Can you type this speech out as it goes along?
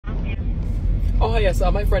Oh, yes.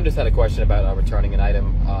 My friend just had a question about returning an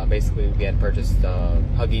item. Basically, we had purchased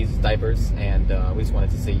Huggies diapers, and we just wanted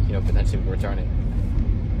to see, potentially we can return it.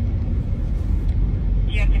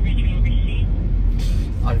 Do you have the original receipt?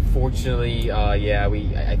 Unfortunately, yeah,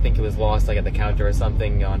 I think it was lost, like, at the counter or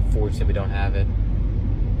something. Unfortunately, we don't have it.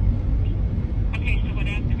 Okay, so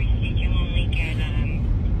without the receipt, you'll only get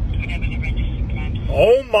whatever the registered price.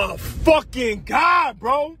 Oh my fucking God,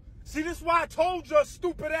 bro. See, this is why I told your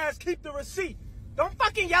stupid ass keep the receipt. Don't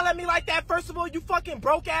fucking yell at me like that, first of all, you fucking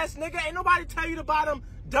broke ass nigga. Ain't nobody tell you to buy them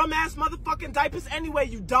dumbass motherfucking diapers anyway,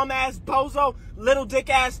 you dumbass bozo, little dick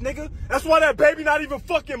ass nigga. That's why that baby not even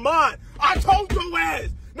fucking mine. I told your ass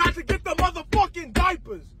not to get the motherfucking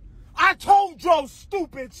diapers. I told your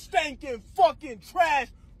stupid, stinking, fucking trash,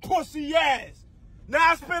 pussy ass. Now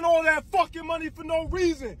I spent all that fucking money for no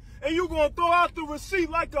reason, and you gonna throw out the receipt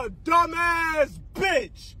like a dumbass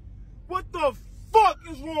bitch. What the fuck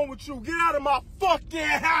is wrong with you? Get out of my fucking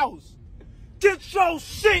house. Get your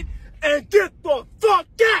shit and get the fuck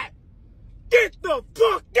out. Get the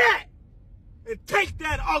fuck out. And take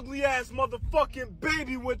that ugly ass motherfucking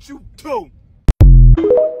baby with you too.